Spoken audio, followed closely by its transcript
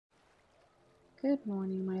Good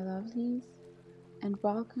morning, my lovelies, and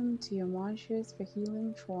welcome to your Mantras for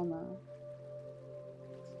Healing Trauma.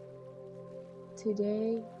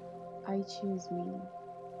 Today, I choose me.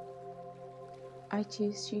 I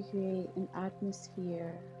choose to create an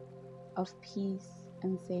atmosphere of peace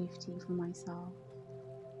and safety for myself.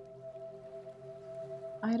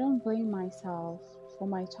 I don't blame myself for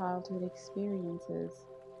my childhood experiences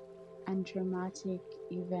and traumatic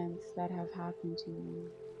events that have happened to me.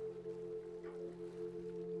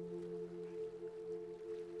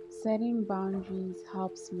 Setting boundaries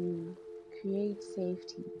helps me create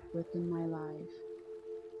safety within my life.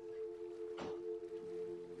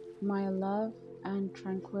 My love and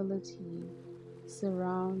tranquility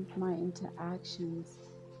surround my interactions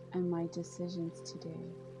and my decisions today.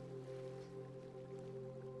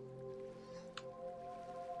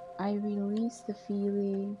 I release the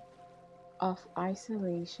feeling of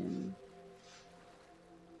isolation.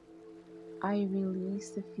 I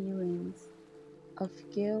release the feelings of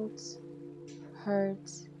guilt,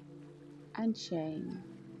 hurt, and shame.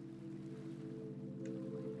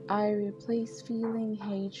 I replace feeling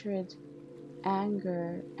hatred,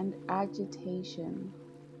 anger, and agitation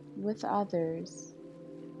with others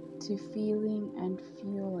to feeling and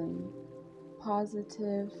fueling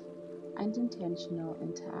positive and intentional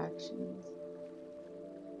interactions.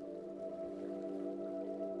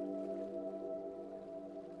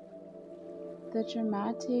 The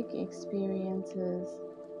traumatic experiences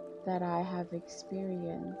that I have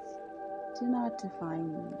experienced do not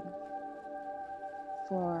define me,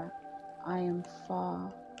 for I am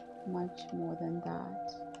far much more than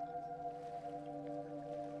that.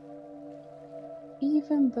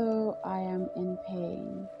 Even though I am in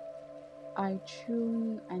pain, I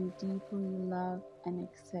truly and deeply love and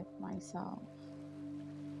accept myself.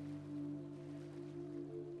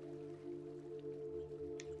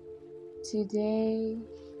 Today,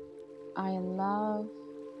 I love,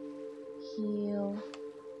 heal,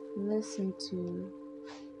 listen to,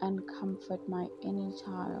 and comfort my inner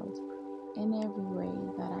child in every way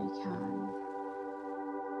that I can.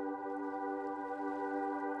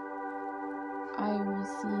 I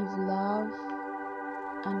receive love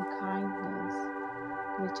and kindness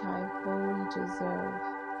which I wholly deserve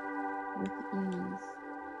with ease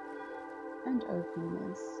and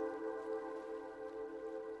openness.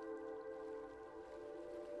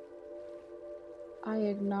 I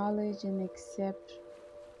acknowledge and accept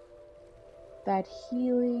that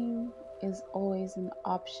healing is always an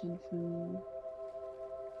option for me,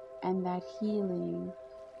 and that healing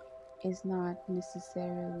is not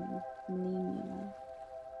necessarily linear.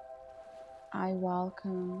 I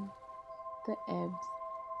welcome the ebbs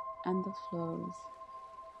and the flows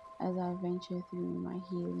as I venture through my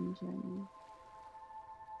healing journey.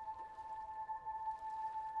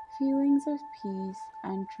 Feelings of peace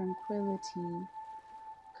and tranquility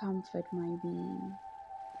comfort my being.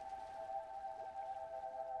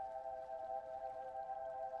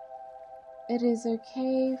 It is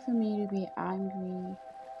okay for me to be angry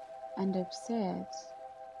and upset,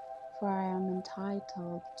 for I am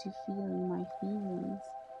entitled to feeling my feelings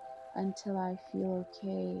until I feel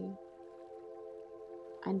okay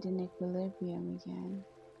and in equilibrium again.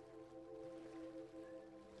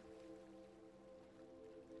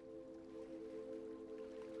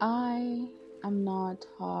 I am not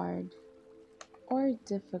hard or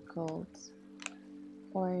difficult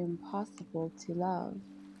or impossible to love.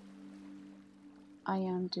 I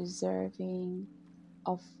am deserving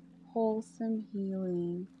of wholesome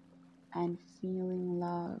healing and feeling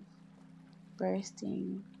love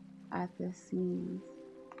bursting at the seams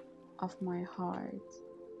of my heart.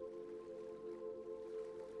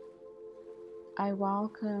 I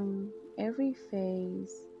welcome every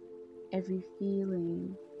phase, every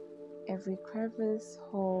feeling, every crevice,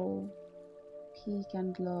 hole, peak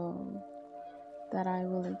and low that I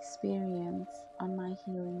will experience on my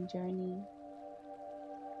healing journey.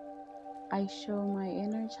 I show my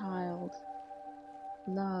inner child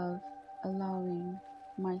love, allowing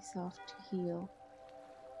myself to heal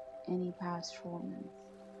any past traumas.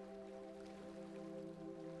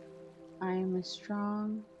 I am a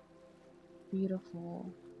strong,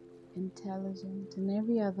 beautiful, intelligent, and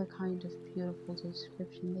every other kind of beautiful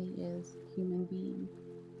description there is human being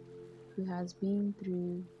who has been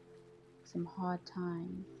through some hard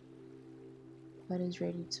times but is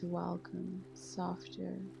ready to welcome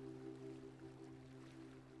softer,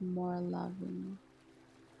 more loving,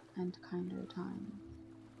 and kinder times.